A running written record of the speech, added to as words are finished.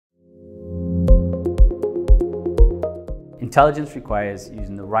Intelligence requires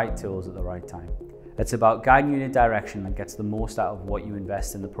using the right tools at the right time. It's about guiding you in a direction that gets the most out of what you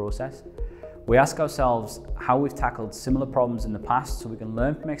invest in the process. We ask ourselves how we've tackled similar problems in the past so we can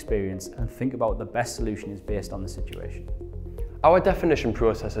learn from experience and think about what the best solution is based on the situation. Our definition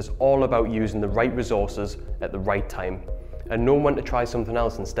process is all about using the right resources at the right time and knowing when to try something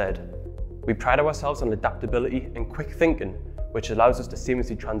else instead. We pride ourselves on adaptability and quick thinking, which allows us to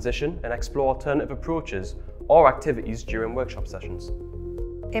seamlessly transition and explore alternative approaches or activities during workshop sessions.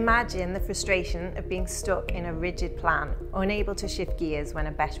 Imagine the frustration of being stuck in a rigid plan or unable to shift gears when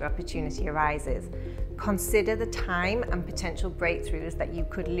a better opportunity arises. Consider the time and potential breakthroughs that you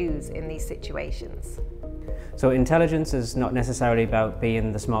could lose in these situations. So intelligence is not necessarily about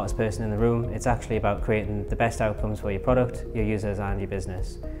being the smartest person in the room, it's actually about creating the best outcomes for your product, your users and your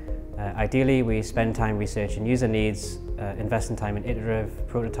business. Ideally, we spend time researching user needs, investing time in iterative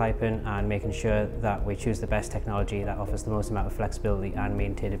prototyping and making sure that we choose the best technology that offers the most amount of flexibility and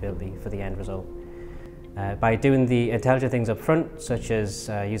maintainability for the end result. By doing the intelligent things up front, such as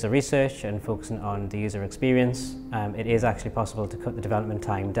user research and focusing on the user experience, it is actually possible to cut the development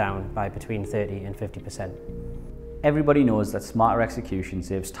time down by between 30 and 50%. Everybody knows that smarter execution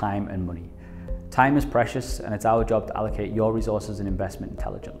saves time and money. Time is precious and it's our job to allocate your resources and investment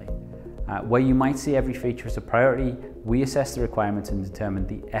intelligently. Where you might see every feature as a priority, we assess the requirements and determine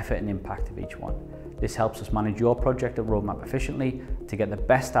the effort and impact of each one. This helps us manage your project or roadmap efficiently to get the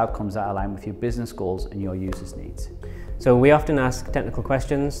best outcomes that align with your business goals and your users' needs. So we often ask technical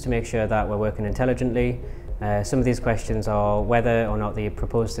questions to make sure that we're working intelligently. Some of these questions are whether or not the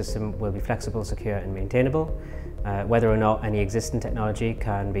proposed system will be flexible, secure and maintainable, whether or not any existing technology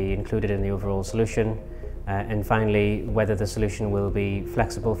can be included in the overall solution, and finally whether the solution will be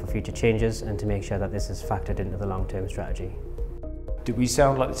flexible for future changes and to make sure that this is factored into the long-term strategy. Do we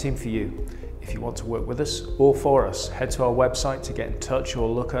sound like the team for you? If you want to work with us or for us, head to our website to get in touch or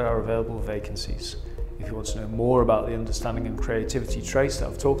look at our available vacancies. If you want to know more about the understanding and creativity traits that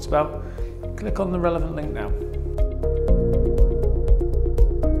I've talked about, click on the relevant link now.